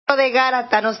de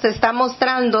Gálatas nos está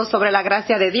mostrando sobre la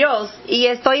gracia de Dios, y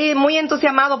estoy muy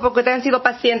entusiasmado porque ustedes han sido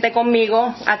pacientes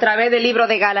conmigo a través del libro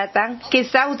de Gálatas.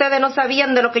 Quizás ustedes no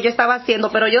sabían de lo que yo estaba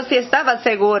haciendo, pero yo sí estaba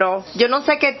seguro. Yo no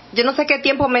sé qué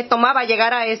tiempo me tomaba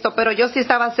llegar a esto, pero yo sí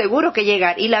estaba seguro que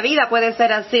llegar. Y la vida puede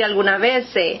ser así algunas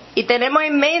veces, y tenemos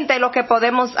en mente lo que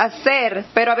podemos hacer,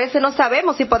 pero a veces no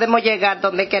sabemos si podemos llegar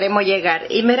donde queremos llegar.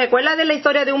 Y me recuerda de la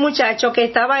historia de un muchacho que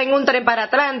estaba en un tren para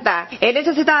Atlanta. Él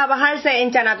necesitaba bajarse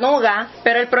en Chattanooga,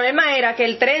 pero el problema era que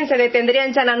el tren se detendría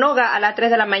en Chattanooga a las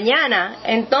 3 de la mañana.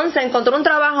 Entonces encontró un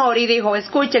trabajador y dijo: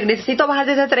 escuchen, necesito bajar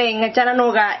de ese tren en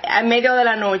Chattanooga a medio de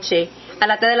la noche, a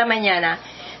las 3 de la mañana.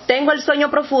 Tengo el sueño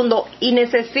profundo y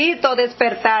necesito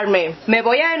despertarme. Me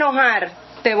voy a enojar,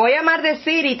 te voy a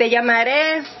maldecir y te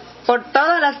llamaré por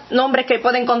todos los nombres que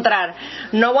pueda encontrar.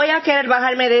 No voy a querer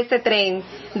bajarme de este tren.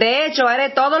 De hecho, haré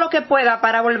todo lo que pueda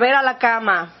para volver a la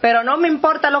cama, pero no me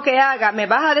importa lo que haga, me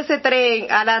baja de ese tren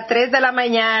a las 3 de la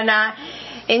mañana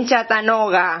en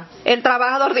Chattanooga. El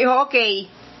trabajador dijo: ok.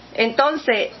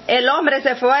 Entonces el hombre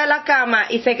se fue a la cama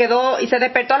y se quedó, y se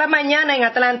despertó a la mañana en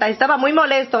Atlanta. Estaba muy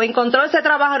molesto, encontró ese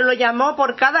trabajador, lo llamó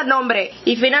por cada nombre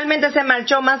y finalmente se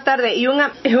marchó más tarde. Y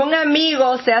un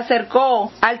amigo se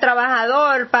acercó al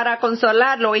trabajador para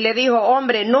consolarlo y le dijo: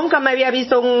 hombre, nunca me había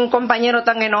visto un compañero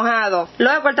tan enojado.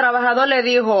 Luego el trabajador le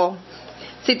dijo: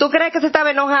 si tú crees que se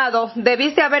estaba enojado,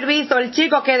 debiste haber visto el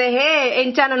chico que dejé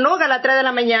en Chattanooga a las 3 de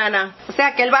la mañana. O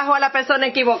sea que él bajó a la persona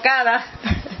equivocada.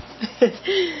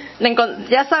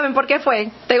 Ya saben por qué fue.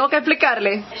 Tengo que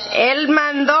explicarle. Él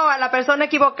mandó a la persona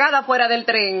equivocada fuera del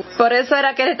tren. Por eso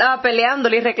era que él estaba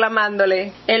peleándole y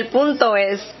reclamándole. El punto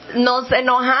es, nos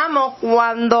enojamos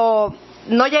cuando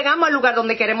no llegamos al lugar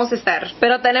donde queremos estar,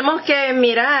 pero tenemos que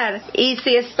mirar y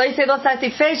si estoy siendo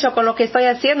satisfecho con lo que estoy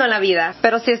haciendo en la vida,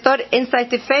 pero si estoy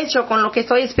insatisfecho con lo que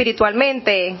estoy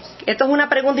espiritualmente. Esto es una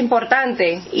pregunta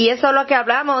importante, y eso es lo que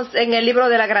hablamos en el libro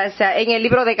de la gracia, en el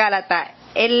libro de Gálatas.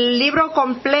 El libro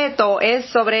completo es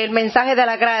sobre el mensaje de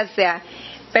la gracia,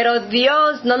 pero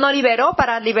Dios no nos liberó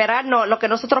para liberarnos lo que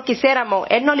nosotros quisiéramos.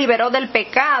 Él nos liberó del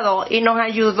pecado y nos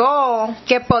ayudó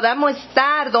que podamos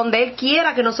estar donde Él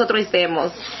quiera que nosotros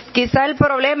estemos. Quizá el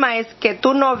problema es que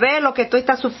tú no ves lo que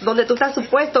donde tú estás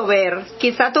supuesto ver.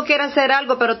 Quizá tú quieras hacer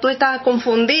algo, pero tú estás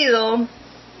confundido.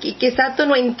 Y quizás tú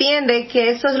no entiendes que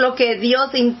eso es lo que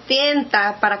Dios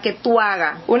intenta para que tú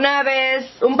hagas. Una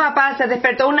vez un papá se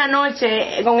despertó una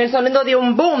noche con el sonido de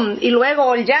un boom y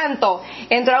luego el llanto.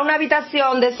 Entró a una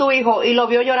habitación de su hijo y lo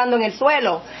vio llorando en el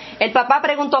suelo. El papá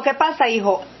preguntó: ¿qué pasa,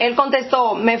 hijo? Él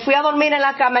contestó: me fui a dormir en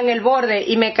la cama en el borde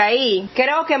y me caí.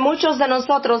 Creo que muchos de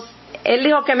nosotros, él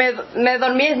dijo que me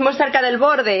dormí muy cerca del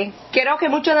borde. Creo que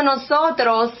muchos de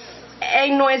nosotros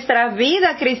en nuestra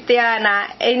vida cristiana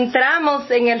entramos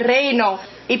en el reino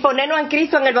y ponemos a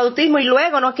Cristo en el bautismo y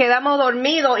luego nos quedamos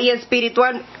dormidos y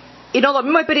nos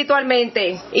dormimos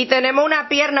espiritualmente y tenemos una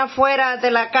pierna fuera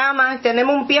de la cama,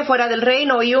 tenemos un pie fuera del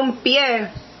reino y un pie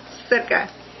cerca.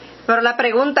 Pero la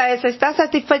pregunta es: ¿estás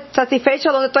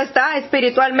satisfecho donde tú estás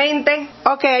espiritualmente?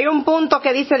 Ok, hay un punto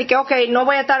que dice que no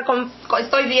voy a estar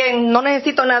estoy bien, no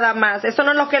necesito nada más. Eso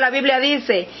no es lo que la Biblia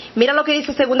dice. Mira lo que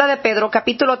dice 2 de Pedro,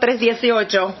 capítulo 3,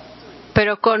 18.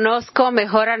 Pero conozco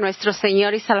mejor a nuestro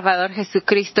Señor y Salvador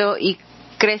Jesucristo y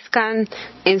crezcan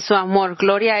en su amor.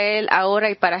 Gloria a Él,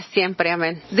 ahora y para siempre.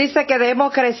 Amén. Dice que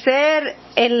debemos crecer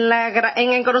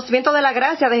en el conocimiento de la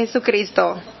gracia de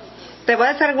Jesucristo. Te voy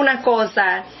a decir algunas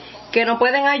cosas que nos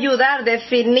pueden ayudar a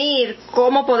definir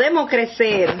cómo podemos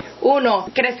crecer. 1.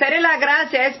 Crecer en la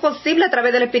gracia es posible a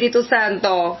través del Espíritu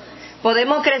Santo.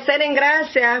 Podemos crecer en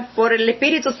gracia por el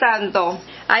Espíritu Santo.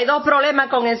 Hay 2 problemas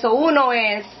con eso. 1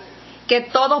 es que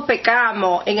todos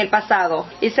pecamos en el pasado.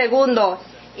 Y 2,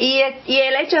 y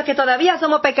el hecho de que todavía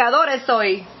somos pecadores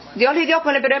hoy. Dios lidió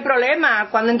con el primer problema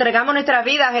cuando entregamos nuestra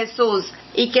vida a Jesús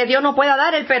y que Dios nos pueda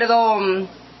dar el perdón.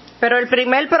 Pero el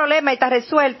primer problema está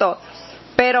resuelto.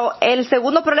 Pero el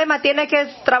segundo problema tiene que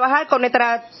trabajar con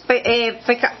nuestra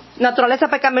naturaleza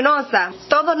pecaminosa.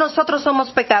 Todos nosotros somos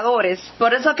pecadores.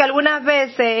 Por eso que algunas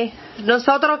veces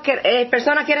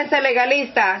personas quieren ser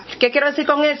legalistas. ¿Qué quiero decir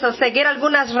con eso? Seguir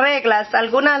algunas reglas,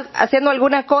 haciendo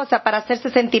algunas cosas para hacerse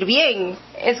sentir bien.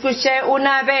 Escuché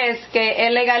una vez que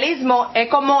el legalismo es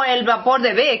como el vapor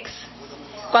de Vicks.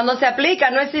 Cuando se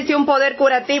aplica no existe un poder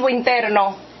curativo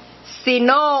interno,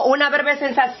 sino una breve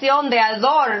sensación de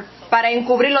ardor para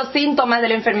encubrir los síntomas de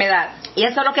la enfermedad. Y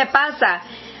eso es lo que pasa.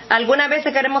 Algunas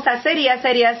veces queremos hacer y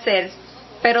hacer y hacer,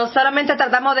 pero solamente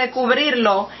tratamos de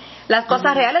cubrirlo, las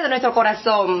cosas reales de nuestro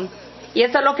corazón. Y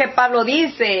eso es lo que Pablo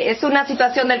dice, es una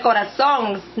situación del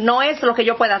corazón, no es lo que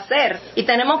yo pueda hacer. Y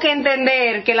tenemos que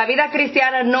entender que la vida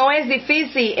cristiana no es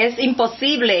difícil, es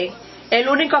imposible. El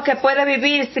único que puede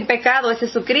vivir sin pecado es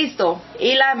Jesucristo.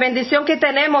 Y la bendición que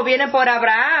tenemos viene por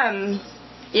Abraham.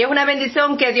 Y es una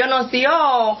bendición que Dios nos dio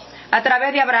a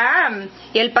través de Abraham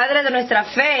y el padre de nuestra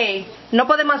fe. No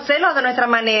podemos hacerlo de nuestra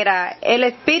manera. El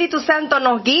Espíritu Santo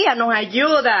nos guía, nos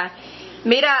ayuda.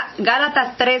 Mira,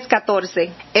 Gálatas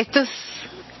 3:14.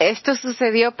 Esto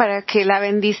sucedió para que la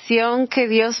bendición que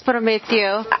Dios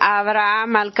prometió a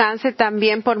Abraham alcance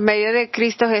también por medio de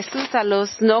Cristo Jesús a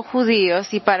los no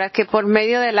judíos y para que por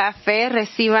medio de la fe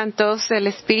reciban todos el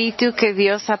Espíritu que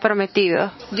Dios ha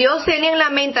prometido. Dios tenía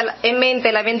en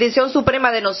mente la bendición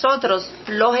suprema de nosotros,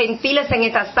 los gentiles en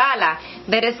esta sala,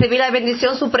 de recibir la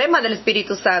bendición suprema del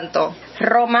Espíritu Santo.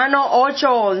 Romanos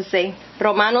 8:11.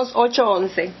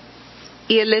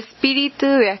 Y el Espíritu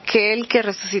de aquel que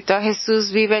resucitó a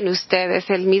Jesús vive en ustedes.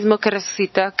 El mismo que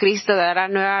resucitó a Cristo dará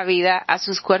nueva vida a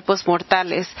sus cuerpos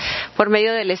mortales por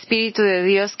medio del Espíritu de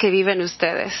Dios que vive en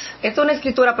ustedes. Es una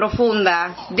escritura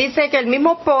profunda. Dice que el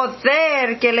mismo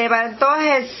poder que levantó a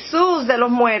Jesús de los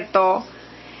muertos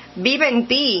vive en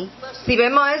ti. Si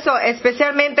vemos eso,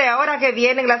 especialmente ahora que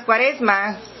vienen las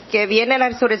cuaresmas, que viene la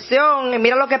resurrección,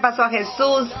 mira lo que pasó a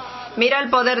Jesús. Mira el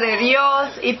poder de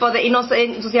Dios y nos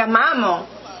entusiasmamos.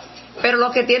 Pero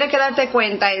lo que tienes que darte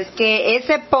cuenta es que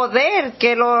ese poder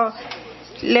que lo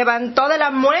levantó de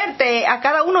la muerte a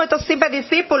cada uno de estos simples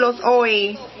discípulos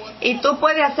hoy, y tú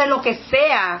puedes hacer lo que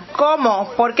sea. ¿Cómo?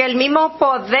 Porque el mismo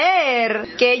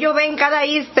poder que ellos ven cada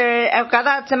Easter,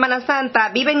 cada Semana Santa,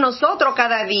 vive en nosotros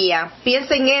cada día.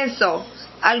 Piensa en eso.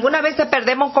 Algunas veces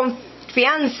perdemos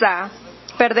confianza,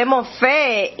 perdemos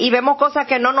fe y vemos cosas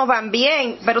que no nos van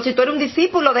bien, pero si tú eres un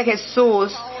discípulo de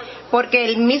Jesús, porque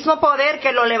el mismo poder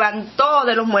que lo levantó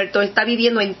de los muertos está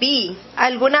viviendo en ti.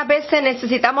 Algunas veces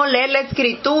necesitamos leer la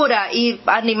Escritura y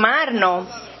animarnos,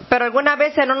 pero algunas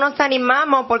veces no nos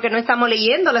animamos porque no estamos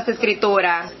leyendo las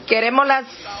Escrituras. Queremos las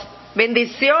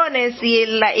bendiciones y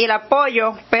el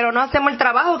apoyo, pero no hacemos el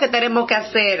trabajo que tenemos que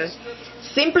hacer.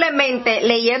 Simplemente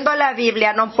leyendo la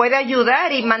Biblia nos puede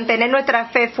ayudar y mantener nuestra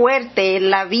fe fuerte en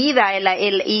la vida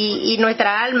y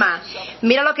nuestra alma.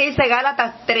 Mira lo que dice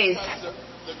Gálatas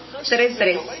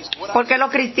 3:3. Porque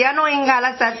los cristianos en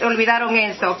Gálatas olvidaron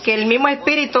eso, que el mismo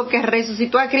Espíritu que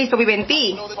resucitó a Cristo vive en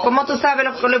ti. ¿Cómo tú sabes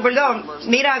perdón?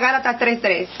 Mira Gálatas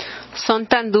 3:3. Son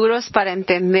tan duros para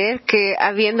entender que,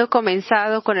 habiendo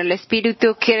comenzado con el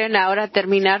Espíritu, quieren ahora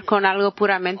terminar con algo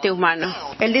puramente humano.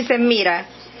 Él dice, mira,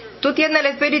 tú tienes el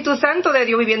Espíritu Santo de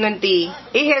Dios viviendo en ti.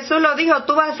 Y Jesús lo dijo,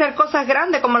 tú vas a hacer cosas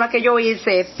grandes como las que yo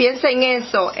hice. Piensa en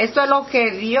eso. Eso es lo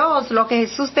que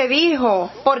Jesús te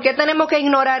dijo. ¿Por qué tenemos que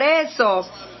ignorar eso?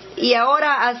 Y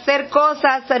ahora hacer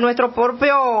cosas en nuestra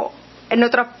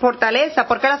fortaleza.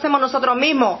 ¿Por qué lo hacemos nosotros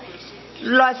mismos?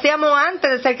 Lo hacíamos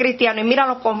antes de ser cristianos y mira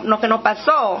lo que nos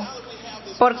pasó.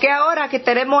 ¿Por qué ahora que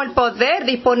tenemos el poder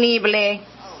disponible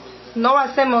no lo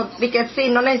hacemos? Y que sí,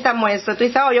 no necesitamos eso. Tú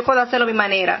dices, yo puedo hacerlo de mi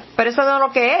manera. Pero eso no es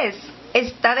lo que es.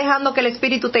 ¿Está dejando que el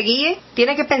Espíritu te guíe?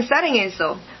 Tienes que pensar en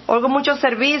eso. Oigo muchos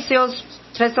servicios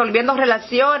resolviendo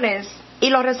relaciones y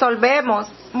los resolvemos.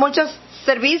 Muchos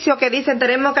servicios que dicen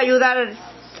tenemos que ayudar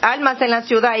almas en la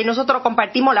ciudad y nosotros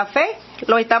compartimos la fe,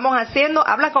 lo estamos haciendo.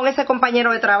 Habla con ese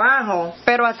compañero de trabajo,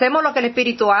 pero hacemos lo que el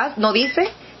Espíritu nos dice.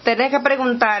 Tenés que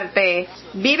preguntarte,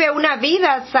 vive una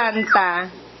vida santa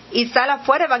y sal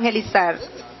afuera a evangelizar,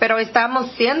 pero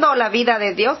estamos siendo la vida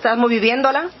de Dios, estamos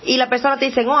viviéndola, y la persona te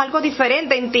dice, algo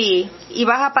diferente en ti, y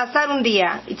vas a pasar un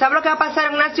día. ¿Y sabes lo que va a pasar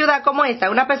en una ciudad como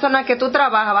esta? Una persona que tú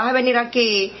trabajas, vas a venir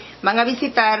aquí, van a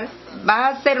visitar,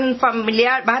 vas a tener un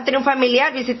familiar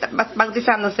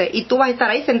bautizándose, y tú vas a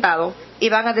estar ahí sentado, y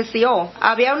van a decir,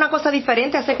 había una cosa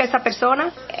diferente acerca de esa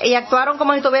persona, y actuaron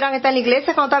como si estuvieran en la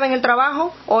iglesia cuando estaba en el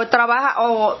trabajo, o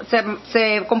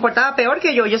se comportaba peor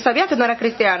que yo sabía que no era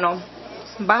cristiano.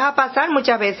 Vas a pasar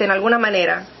muchas veces en alguna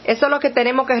manera. Eso es lo que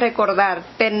tenemos que recordar.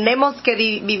 Tenemos que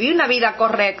vivir una vida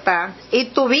correcta. Y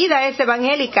tu vida es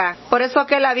evangélica. Por eso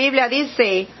que la Biblia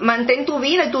dice, mantén tu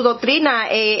vida y tu doctrina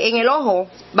en el ojo.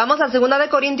 Vamos a 2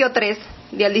 Corintios 3,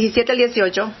 del 17 al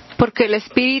 18.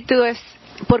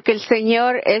 Porque el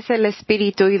Señor es el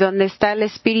Espíritu, y donde está el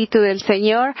Espíritu del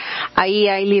Señor, ahí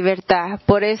hay libertad.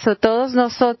 Por eso todos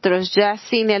nosotros, ya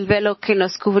sin el velo que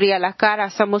nos cubría la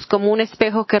cara, somos como un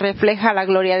espejo que refleja la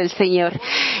gloria del Señor.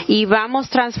 Y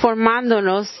vamos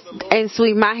transformándonos en su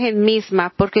imagen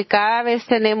misma, porque cada vez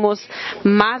tenemos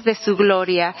más de su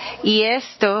gloria. Y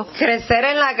esto, crecer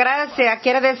en la gracia,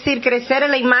 quiere decir crecer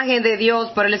en la imagen de Dios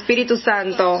por el Espíritu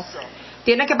Santo.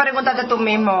 Tienes que preguntarte tú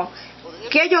mismo,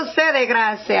 ¿qué yo sé de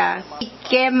gracia? ¿Y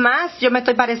qué más yo me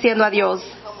estoy pareciendo a Dios,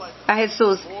 a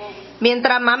Jesús?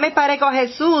 Mientras más me parezco a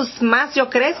Jesús, más yo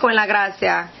crezco en la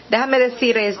gracia. Déjame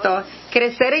decir esto,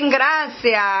 crecer en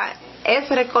gracia es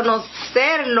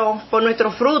reconocerlo por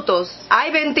nuestros frutos.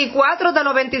 Hay 24 de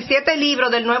los 27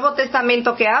 libros del Nuevo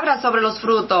Testamento que hablan sobre los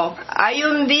frutos. Hay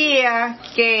un día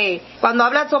que cuando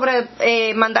habla sobre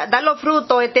dar los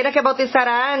frutos, tiene que bautizar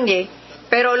a Ángel.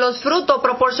 Pero los frutos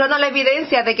proporcionan la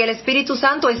evidencia de que el Espíritu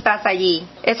Santo está allí.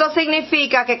 ¿Eso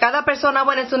significa que cada persona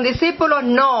buena es un discípulo?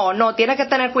 No, tienes que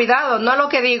tener cuidado, no es lo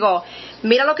que digo.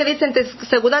 Mira lo que dice en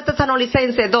 2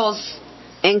 Tesalonicenses 2.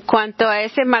 En cuanto a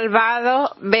ese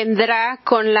malvado, vendrá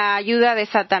con la ayuda de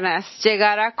Satanás.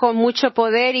 Llegará con mucho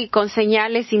poder y con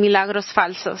señales y milagros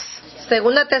falsos.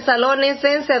 2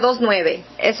 Tesalonicenses 2:9.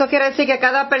 ¿Eso quiere decir que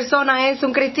cada persona es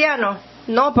un cristiano?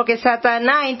 No, porque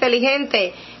Satanás es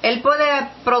inteligente. Él puede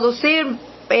producir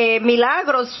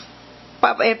milagros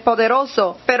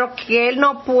poderosos, pero que él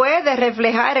no puede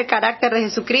reflejar el carácter de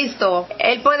Jesucristo.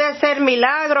 Él puede hacer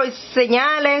milagros y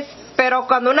señales, pero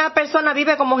cuando una persona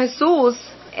vive como Jesús,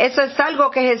 eso es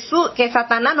algo que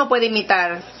Satanás no puede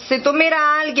imitar. Si tú miras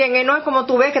a alguien y no es como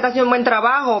tú ves que está haciendo un buen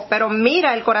trabajo, pero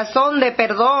mira el corazón de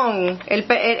perdón,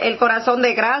 el corazón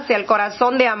de gracia, el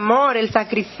corazón de amor, el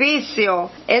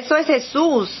sacrificio, eso es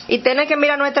Jesús. Y tienes que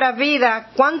mirar nuestra vida,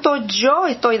 cuánto yo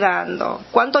estoy dando,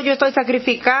 cuánto yo estoy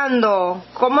sacrificando,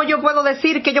 cómo yo puedo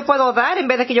decir que yo puedo dar en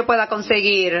vez de que yo pueda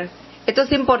conseguir. Esto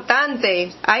es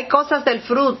importante. Hay cosas del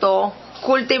fruto.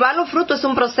 Cultivar los frutos es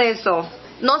un proceso.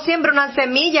 No siembra una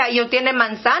semilla y obtiene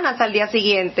manzanas al día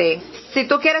siguiente. Si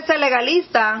tú quieres ser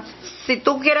legalista, si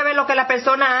tú quieres ver lo que la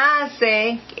persona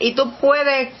hace y tú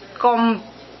puedes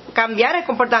cambiar el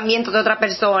comportamiento de otra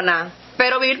persona.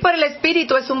 Pero vivir por el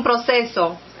Espíritu es un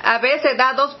proceso. A veces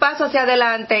da 2 pasos hacia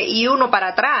adelante y 1 para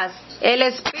atrás. El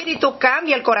Espíritu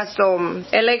cambia el corazón.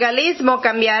 El legalismo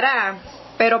cambiará,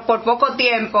 pero por poco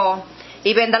tiempo.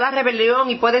 Y vendrá la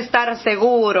rebelión y puedes estar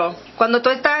seguro. Cuando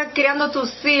tú estás criando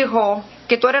tus hijos,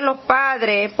 que tú eres los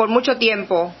padres por mucho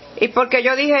tiempo. Y porque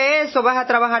yo dije eso, vas a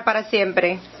trabajar para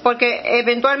siempre. Porque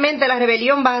eventualmente la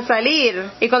rebelión va a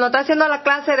salir. Y cuando estás haciendo la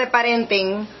clase de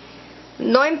parenting,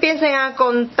 no empiecen a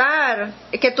contar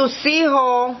que tus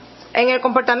hijos en el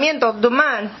comportamiento,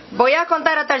 Duman, voy a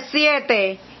contar hasta el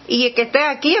 7 y que esté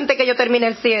aquí antes que yo termine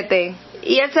el 7.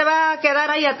 Y él se va a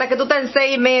quedar ahí hasta que tú estés en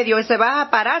 6:30 y se va a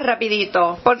parar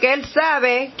rapidito. Porque él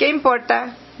sabe, ¿qué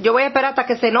importa? Yo voy a esperar hasta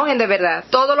que se enojen de verdad.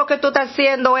 Todo lo que tú estás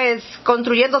haciendo es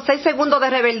construyendo 6 segundos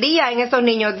de rebeldía en esos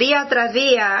niños, día tras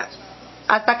día,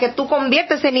 hasta que tú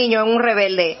conviertes a ese niño en un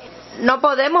rebelde. No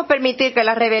podemos permitir que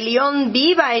la rebelión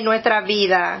viva en nuestra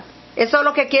vida. Eso es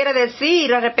lo que quiere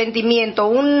decir arrepentimiento,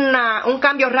 un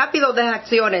cambio rápido de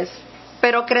acciones.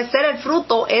 Pero crecer el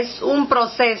fruto es un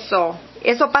proceso.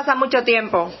 Eso pasa mucho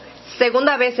tiempo.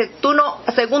 Segundo,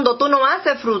 tú no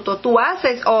haces fruto, tú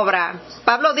haces obra.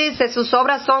 Pablo dice, sus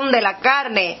obras son de la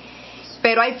carne,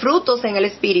 pero hay frutos en el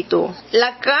Espíritu.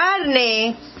 La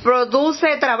carne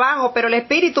produce trabajo, pero el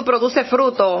Espíritu produce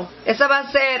fruto. Esa va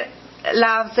a ser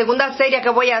la segunda serie que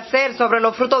voy a hacer sobre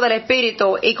los frutos del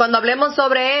Espíritu. Y cuando hablemos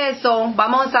sobre eso,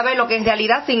 vamos a saber lo que en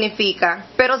realidad significa.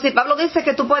 Pero si Pablo dice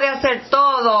que tú puedes hacer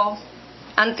todo,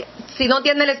 si no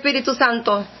tienes el Espíritu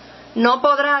Santo, no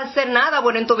podrás hacer nada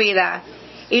bueno en tu vida.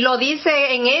 Y lo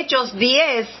dice en Hechos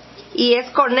 10, y es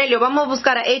Cornelio. Vamos a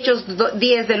buscar a Hechos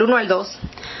 10 del 1 al 2.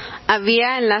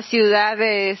 Había en la ciudad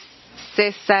de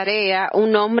Cesarea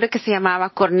un hombre que se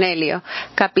llamaba Cornelio,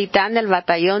 capitán del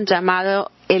batallón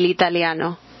llamado el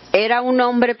Italiano. Era un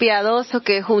hombre piadoso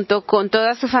que junto con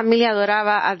toda su familia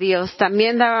adoraba a Dios.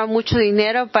 También daba mucho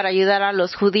dinero para ayudar a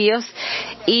los judíos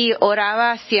y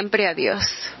oraba siempre a Dios.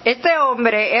 Este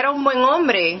hombre era un buen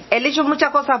hombre. Él hizo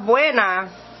muchas cosas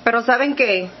buenas. Pero ¿saben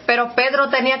qué? Pero Pedro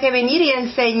tenía que venir y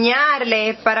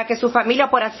enseñarle para que su familia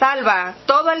fuera salva.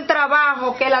 Todo el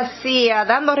trabajo que él hacía,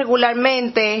 dando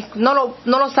regularmente, no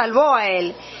lo salvó a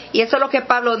él. Y eso es lo que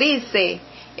Pablo dice.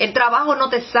 El trabajo no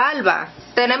te salva.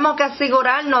 Tenemos que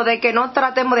asegurarnos de que no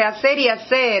tratemos de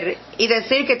hacer y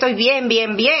decir que estoy bien.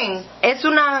 Es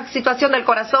una situación del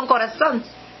corazón.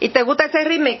 ¿Y te gusta ese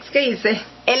remix que hice?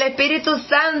 El Espíritu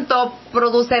Santo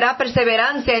producirá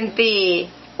perseverancia en ti,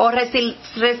 o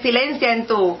resiliencia en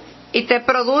tú, y te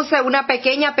produce una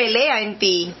pequeña pelea en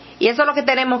ti. Y eso es lo que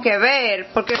tenemos que ver,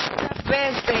 porque muchas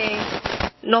veces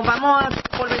nos vamos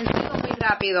por vencidos muy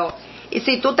rápido. Y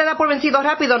si tú te das por vencido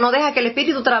rápido, no deja que el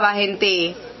Espíritu trabaje en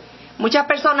ti. Muchas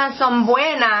personas son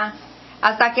buenas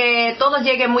hasta que todo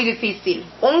llegue muy difícil.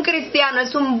 Un cristiano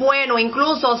es un bueno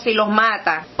incluso si los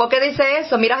mata. ¿Por qué dice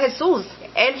eso? Mira a Jesús.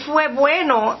 Él fue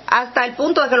bueno hasta el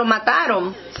punto de que lo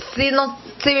mataron.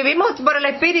 Si vivimos por el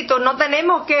Espíritu, no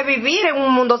tenemos que vivir en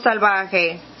un mundo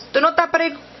salvaje. Tú no estás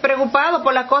preocupado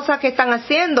por las cosas que están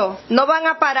haciendo. No van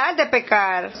a parar de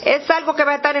pecar. Es algo que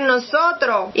va a estar en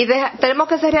nosotros. Y tenemos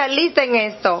que ser realistas en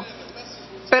esto.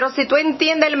 Pero si tú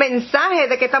entiendes el mensaje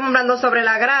de que estamos hablando sobre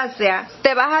la gracia,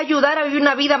 te vas a ayudar a vivir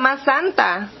una vida más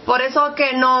santa. Por eso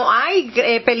que no hay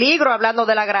peligro hablando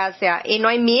de la gracia y no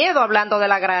hay miedo hablando de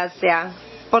la gracia.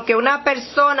 Porque una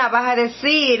persona vas a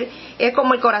decir, es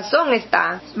como el corazón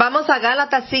está. Vamos a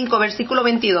Gálatas 5, versículo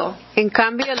 22. En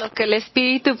cambio, lo que el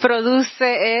Espíritu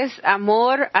produce es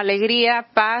amor, alegría,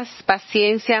 paz,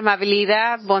 paciencia,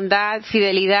 amabilidad, bondad,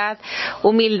 fidelidad,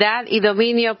 humildad y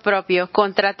dominio propio.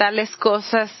 Contra tales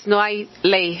cosas no hay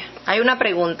ley. Hay una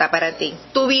pregunta para ti.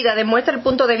 ¿Tu vida demuestra el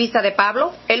punto de vista de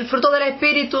Pablo? ¿El fruto del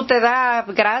Espíritu te da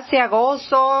gracia,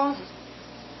 gozo,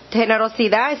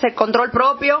 generosidad, es el control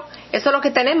propio? Eso es lo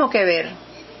que tenemos que ver.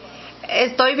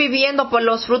 Estoy viviendo por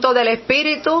los frutos del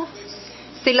Espíritu.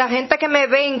 Si la gente que me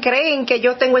ven creen que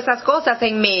yo tengo esas cosas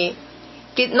en mí,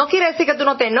 no quiere decir que tú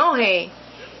no te enojes,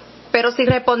 pero si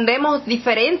respondemos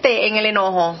diferente en el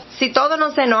enojo, si todos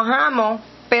nos enojamos,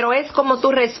 pero es como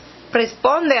tú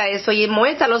responde a eso y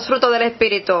muestra los frutos del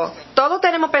Espíritu. Todos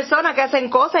tenemos personas que hacen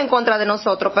cosas en contra de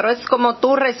nosotros, pero es como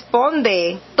tú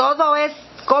respondes. Todo es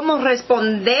cómo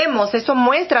respondemos, eso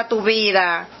muestra tu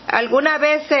vida. Algunas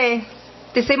veces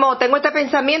decimos, tengo este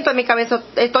pensamiento en mi cabeza,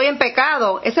 estoy en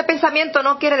pecado. Ese pensamiento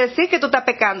no quiere decir que tú estás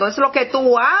pecando, es lo que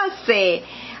tú haces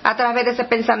a través de ese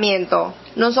pensamiento.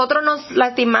 Nosotros nos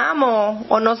lastimamos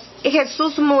y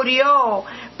Jesús murió,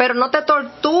 pero no te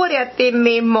torture a ti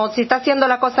mismo si estás haciendo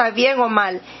la cosa bien o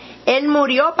mal. Él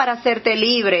murió para hacerte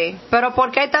libre, pero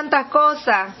porque hay tantas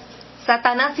cosas,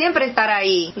 Satanás siempre estará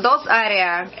ahí. Dos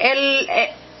áreas.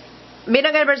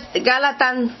 Miren el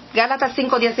Gálatas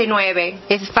 5:19.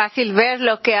 Es fácil ver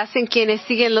lo que hacen quienes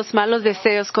siguen los malos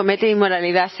deseos, cometen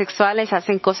inmoralidad sexuales,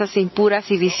 hacen cosas impuras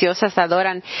y viciosas,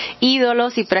 adoran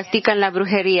ídolos y practican la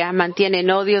brujería, mantienen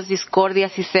odios,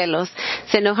 discordias y celos,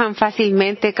 se enojan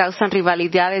fácilmente, causan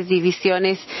rivalidades,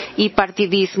 divisiones y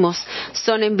partidismos,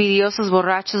 son envidiosos,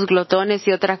 borrachos, glotones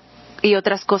y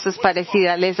otras cosas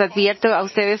parecidas. Les advierto a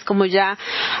ustedes, como ya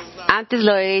antes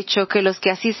lo he hecho, que los que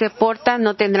así se portan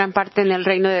no tendrán parte en el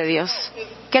reino de Dios.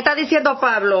 ¿Qué está diciendo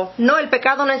Pablo? No, el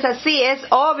pecado no es así, es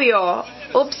obvio.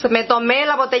 Me tomé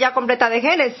la botella completa de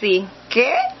Génesis.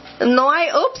 ¿Qué? No hay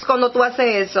cuando tú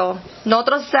haces eso.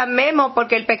 Nosotros sabemos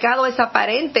porque el pecado es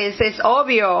aparente, es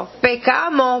obvio.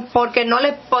 Pecamos porque no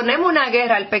le ponemos una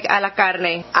guerra a la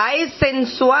carne. Hay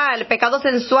pecado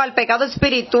sensual, pecado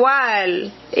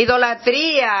espiritual,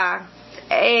 idolatría,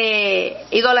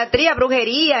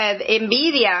 brujería,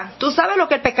 envidia. Tú sabes lo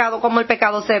que el pecado, cómo el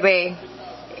pecado se ve.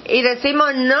 Y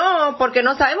decimos no, porque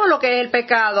no sabemos lo que es el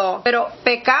pecado. Pero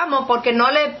pecamos porque no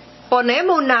le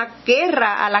ponemos una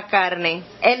guerra a la carne.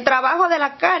 El trabajo de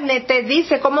la carne te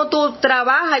dice cómo tú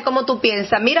trabajas y cómo tú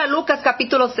piensas. Mira Lucas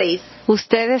capítulo 6.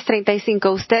 Ustedes, 35,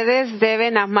 ustedes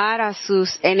deben amar a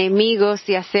sus enemigos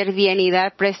y hacer bien y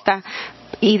dar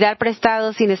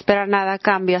prestado sin esperar nada a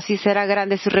cambio. Así será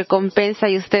grande su recompensa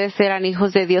y ustedes serán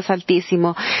hijos de Dios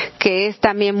Altísimo, que es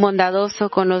también bondadoso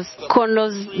con los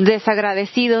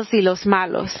desagradecidos y los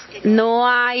malos. No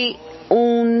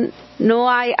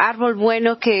hay árbol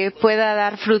bueno que pueda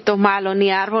dar fruto malo, ni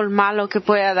árbol malo que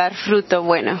pueda dar fruto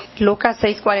bueno. Lucas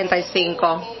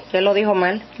 6:45. ¿Qué lo dijo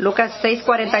mal? Lucas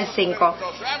 6:45.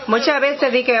 Muchas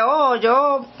veces dije,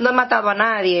 yo no he matado a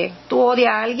nadie. ¿Tú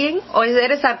odias a alguien? ¿O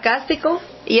eres sarcástico?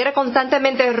 ¿Y eres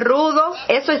constantemente rudo?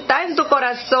 Eso está en tu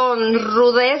corazón.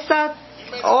 Rudeza,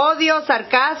 odio,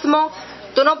 sarcasmo.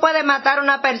 Tú no puedes matar a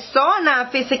una persona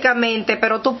físicamente,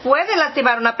 pero tú puedes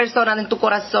lastimar a una persona en tu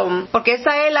corazón, porque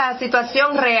esa es la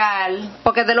situación real.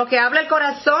 Porque de lo que habla el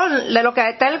corazón, de lo que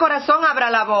está en el corazón, habla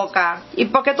la boca. ¿Y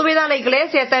por qué tú vienes a la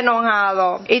iglesia y estás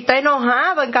enojado? Y estás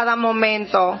enojado en cada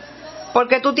momento.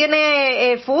 Porque tú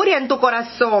tienes furia en tu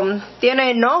corazón, tienes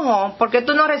enojo, porque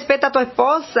tú no respetas a tu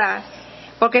esposa.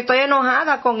 Porque estoy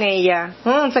enojada con ella.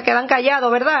 Se quedan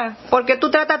callados, ¿verdad? Porque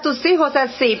tú tratas a tus hijos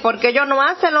así, porque ellos no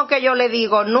hacen lo que yo les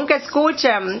digo, nunca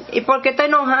escuchan. ¿Y por qué estás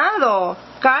enojado?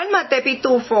 Cálmate,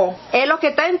 pitufo. Es lo que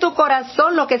está en tu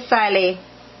corazón lo que sale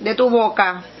de tu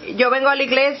boca. Yo vengo a la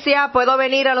iglesia, puedo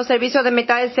venir a los servicios de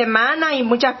mitad de semana y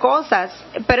muchas cosas.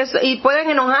 Y pueden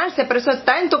enojarse, pero eso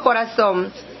está en tu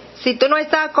corazón. Si tú no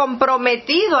estás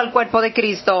comprometido al cuerpo de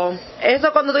Cristo.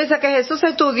 Eso cuando tú dices que Jesús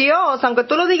es tu Dios, aunque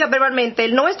tú lo digas verbalmente,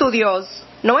 Él no es tu Dios,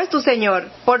 no es tu Señor.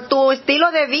 Por tu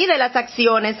estilo de vida y las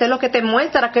acciones es lo que te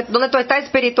muestra dónde tú estás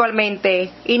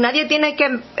espiritualmente. Y nadie tiene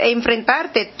que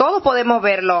enfrentarte, todos podemos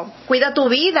verlo. Cuida tu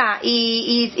vida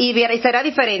y será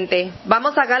diferente.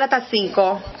 Vamos a Gálatas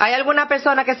 5. ¿Hay alguna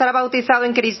persona que será bautizado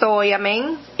en Cristo hoy?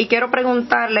 Amén. Y quiero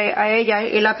preguntarle a ella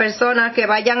y las personas que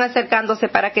vayan acercándose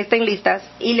para que estén listas.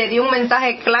 Y le di un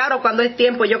mensaje claro cuando es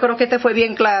tiempo. Yo creo que este fue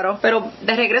bien claro. Pero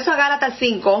de regreso a Gálatas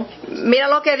 5, mira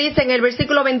lo que dice en el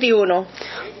versículo 21.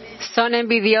 Son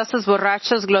envidiosos,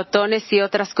 borrachos, glotones y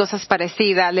otras cosas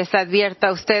parecidas. Les advierto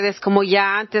a ustedes, como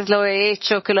ya antes lo he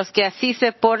hecho, que los que así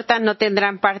se portan no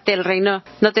tendrán parte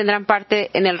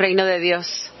en el reino de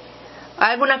Dios.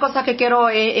 Hay alguna cosa que quiero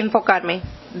enfocarme.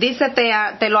 Dice,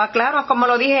 te lo aclaro como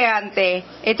lo dije antes.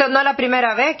 Esto no es la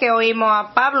primera vez que oímos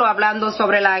a Pablo hablando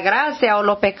sobre la gracia o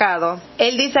los pecados.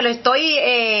 Él dice,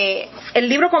 el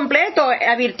libro completo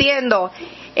advirtiendo.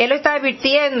 Él lo está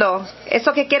advirtiendo.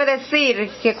 ¿Eso qué quiere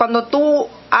decir? Que cuando tú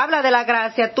hablas de la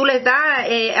gracia, tú les das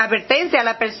advertencia a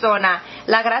la persona.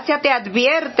 La gracia te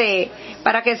advierte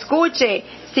para que escuche.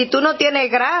 Si tú no tienes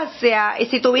gracia y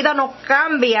si tu vida no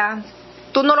cambia,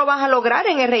 tú no lo vas a lograr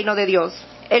en el reino de Dios.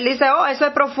 Él dice, eso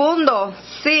es profundo.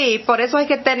 Sí, por eso es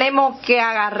que tenemos que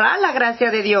agarrar la gracia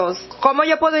de Dios. ¿Cómo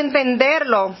yo puedo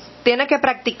entenderlo? Tienes que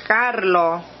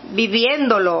practicarlo,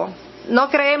 viviéndolo. No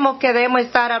creemos que debemos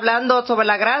estar hablando sobre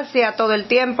la gracia todo el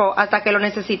tiempo hasta que lo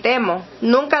necesitemos.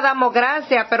 Nunca damos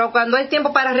gracia, pero cuando es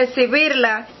tiempo para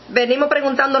recibirla, venimos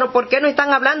preguntándonos por qué no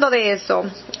están hablando de eso.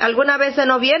 Algunas veces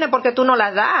no viene porque tú no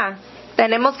la das.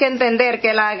 Tenemos que entender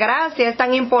que la gracia es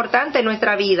tan importante en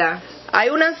nuestra vida. Hay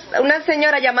una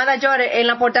señora llamada Jory en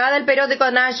la portada del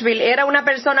periódico Nashville. Era una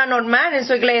persona normal en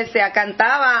su iglesia,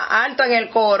 cantaba alto en el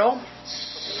coro.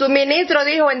 Su ministro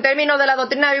dijo en términos de la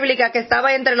doctrina bíblica que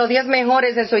estaba entre los 10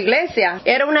 mejores de su iglesia.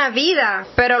 Era una vida,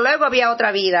 pero luego había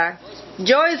otra vida.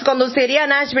 Joyce conduciría a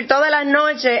Nashville todas las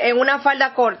noches en una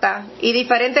falda corta y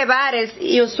diferentes bares,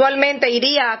 y usualmente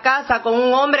iría a casa con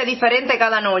un hombre diferente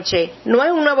cada noche. No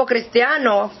es un nuevo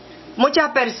cristiano.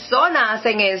 Muchas personas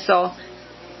hacen eso.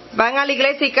 Van a la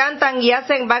iglesia y cantan y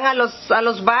van a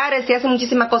los bares y hacen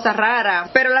muchísimas cosas raras.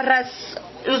 Pero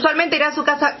usualmente irá a su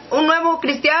casa un nuevo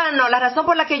cristiano. La razón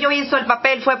por la que yo hizo el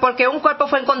papel fue porque un cuerpo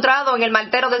fue encontrado en el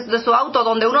maletero de su auto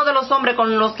donde uno de los hombres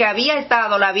con los que había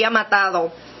estado la había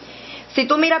matado. Si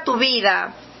tú miras tu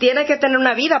vida, tienes que tener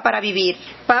una vida para vivir.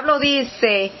 Pablo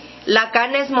dice, la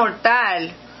carne es mortal.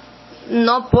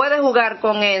 No puedes jugar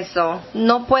con eso.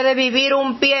 No puedes vivir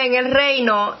un pie en el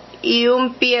reino y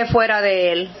un pie fuera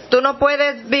de él. Tú no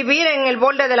puedes vivir en el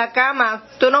borde de la cama.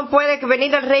 Tú no puedes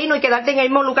venir al reino y quedarte en el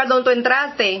mismo lugar donde tú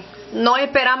entraste. No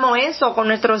esperamos eso con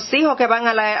nuestros hijos que van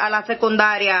a la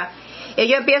secundaria.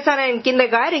 Ellos empiezan en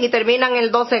kindergarten y terminan en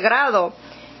el 12 grado.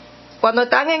 Cuando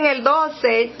están en el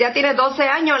 12, ya tienes 12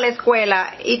 años en la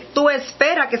escuela y tú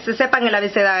esperas que se sepan el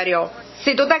abecedario.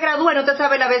 Si tú te gradúas y no te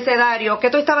sabes el abecedario,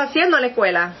 ¿qué tú estabas haciendo en la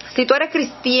escuela? Si tú eres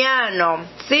cristiano,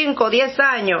 5, 10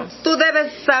 años, tú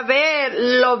debes saber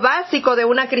lo básico de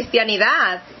una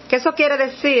cristianidad. ¿Qué eso quiere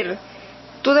decir?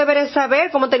 Tú deberes saber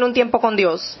cómo tener un tiempo con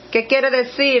Dios. ¿Qué quiere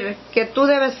decir? Que tú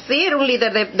debes ser un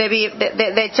líder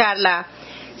de charla.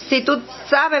 Si tú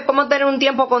sabes cómo tener un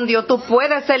tiempo con Dios, tú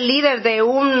puedes ser líder de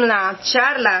una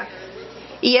charla.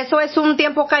 Y eso es un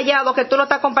tiempo callado que tú lo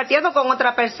estás compartiendo con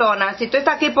otra persona. Si tú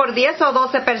estás aquí por 10 o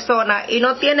 12 personas y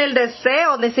no tienes el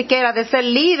deseo ni siquiera de ser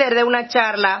líder de una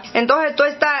charla, entonces tú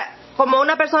estás como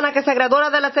una persona que se graduó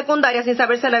de la secundaria sin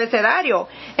saberse el abecedario.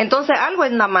 Entonces algo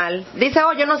anda mal. Dice,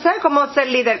 yo no sé cómo ser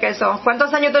líder que eso.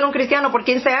 ¿Cuántos años tiene un cristiano? Por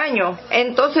 15 años.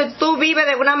 Entonces tú vives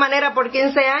de una manera por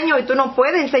 15 años y tú no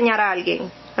puedes enseñar a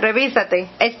alguien. Revísate.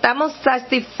 ¿Estamos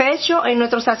satisfechos en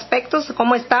nuestros aspectos?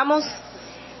 ¿Cómo estamos?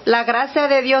 La gracia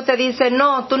de Dios te dice,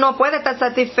 no, tú no puedes estar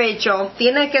satisfecho.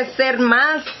 Tienes que ser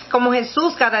más como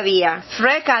Jesús cada día.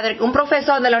 Fred Kadrick, un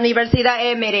profesor de la Universidad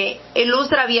Emory,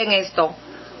 ilustra bien esto.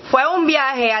 Fue a un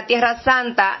viaje a Tierra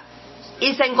Santa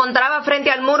y se encontraba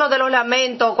frente al muro de los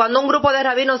lamentos cuando un grupo de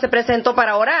rabinos se presentó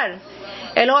para orar.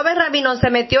 El joven rabino se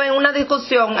metió en una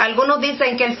discusión. Algunos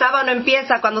dicen que el sábado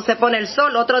empieza cuando se pone el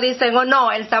sol. Otros dicen,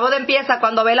 no, el sábado empieza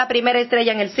cuando ve la primera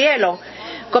estrella en el cielo.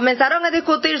 Comenzaron a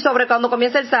discutir sobre cuándo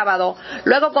comienza el sábado.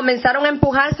 Luego comenzaron a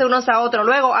empujarse unos a otros.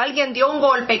 Luego alguien dio un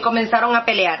golpe y comenzaron a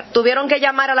pelear. Tuvieron que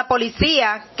llamar a la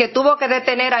policía, que tuvo que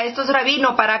detener a estos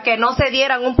rabinos para que no se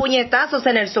dieran un puñetazos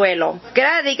en el suelo.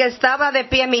 Grady, que estaba de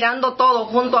pie mirando todo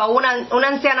junto a una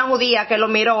anciana judía que lo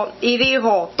miró y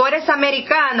dijo, ¿tú eres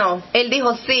americano? Él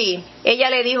dijo, sí.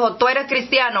 Ella le dijo, ¿tú eres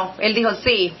cristiano? Él dijo,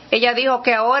 sí. Ella dijo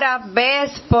que ahora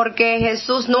ves porque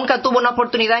Jesús nunca tuvo una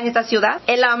oportunidad en esta ciudad.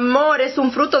 El amor es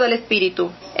un fruto del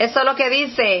Espíritu. Eso es lo que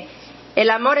dice. El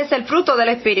amor es el fruto del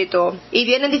Espíritu. Y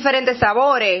vienen diferentes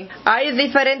sabores. Hay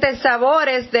diferentes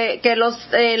sabores que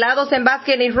los helados en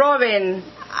Baskin y Robbins.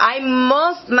 Hay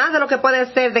más de lo que puede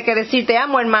ser de que decir te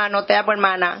amo hermano, te amo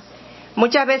hermana.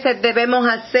 Muchas veces debemos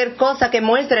hacer cosas que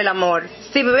muestren el amor.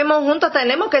 Si vivimos juntos,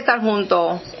 tenemos que estar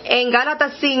juntos. En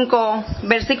Gálatas 5,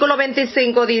 versículo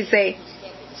 25 dice,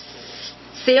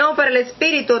 si vamos por el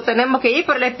Espíritu, tenemos que ir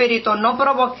por el Espíritu. No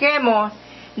provoquemos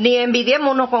ni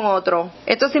envidiemos uno con otro.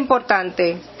 Esto es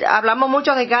importante. Hablamos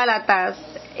mucho de Gálatas.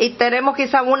 y tenemos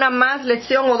quizá una más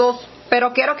lección o dos.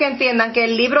 Pero quiero que entiendan que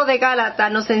el libro de Gálatas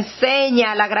nos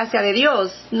enseña la gracia de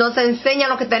Dios, nos enseña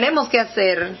lo que tenemos que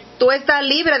hacer. Tú estás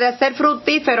libre de ser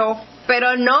fructífero,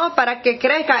 pero no para que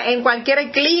crezca en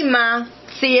cualquier clima,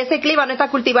 si ese clima no está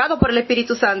cultivado por el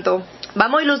Espíritu Santo.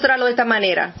 Vamos a ilustrarlo de esta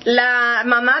manera. La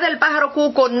mamá del pájaro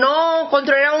cuco no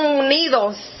construirá un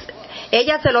nido.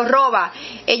 Ella se los roba.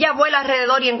 Ella vuela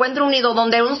alrededor y encuentra un nido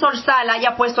donde un zorzal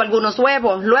haya puesto algunos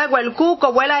huevos. Luego el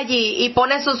cuco vuela allí y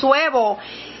pone sus huevos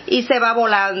y se va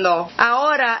volando.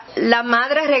 Ahora la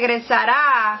madre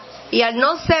regresará y al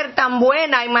no ser tan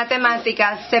buena en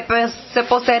matemáticas se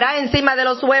poseerá encima de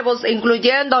los huevos,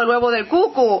 incluyendo el huevo del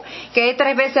cuco, que es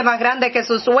 3 veces más grande que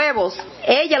sus huevos.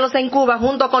 Ella los incuba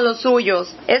junto con los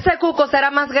suyos. Ese cuco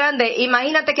será más grande.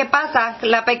 Imagínate qué pasa.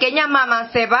 La pequeña mama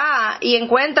se va y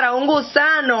encuentra un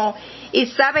gusano. ¿Y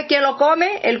sabe quién lo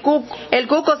come? El cuco. El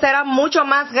cuco será mucho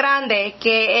más grande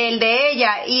que el de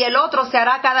ella y el otro se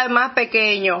hará cada vez más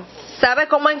pequeño. ¿Sabe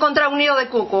cómo encontrar un nido de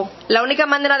cuco? La única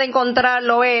manera de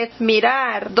encontrarlo es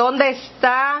mirar dónde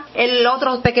está el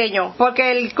otro pequeño.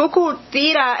 Porque el cuco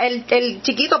tira el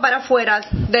chiquito para afuera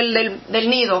del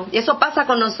nido. Y eso pasa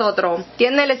con nosotros.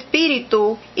 Tiene el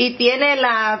espíritu y tiene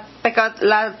la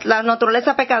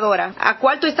naturaleza pecadora. ¿A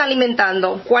cuál tú estás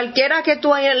alimentando? Cualquiera que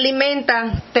tú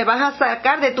alimentas te vas a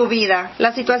sacar de tu vida.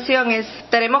 La situación es,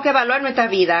 tenemos que evaluar nuestra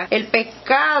vida. El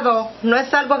pecado no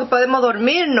es algo que podemos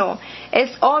dormirnos. Es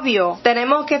obvio.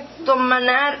 Tenemos que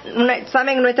tomar un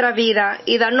examen en nuestra vida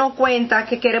y darnos cuenta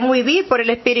que queremos vivir por el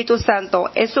Espíritu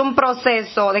Santo. Es un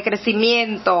proceso de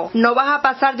crecimiento. No vas a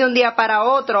pasar de un día para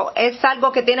otro. Es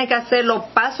algo que tienes que hacerlo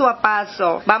paso a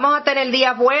paso. Vamos a tener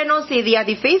días buenos y días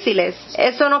difíciles.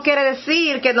 Eso no quiere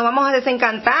decir que nos vamos a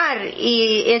desencantar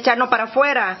y echarnos para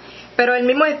afuera. Pero el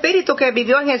mismo Espíritu que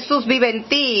vivió en Jesús vive en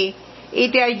ti y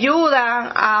te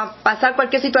ayuda a pasar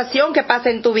cualquier situación que pase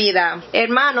en tu vida.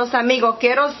 Hermanos, amigos,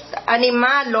 quiero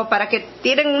animarlos para que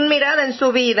tienen una mirada en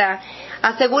su vida.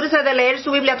 Asegúrense de leer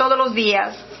su Biblia todos los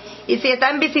días. Y si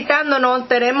están visitándonos,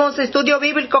 tenemos estudio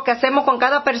bíblico que hacemos con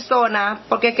cada persona,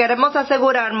 porque queremos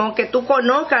asegurarnos que tú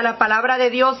conozcas la palabra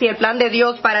de Dios y el plan de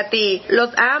Dios para ti.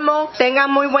 Los amo,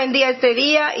 tengan muy buen día este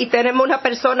día y tenemos una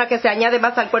persona que se añade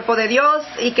más al cuerpo de Dios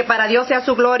y que para Dios sea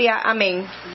su gloria. Amén.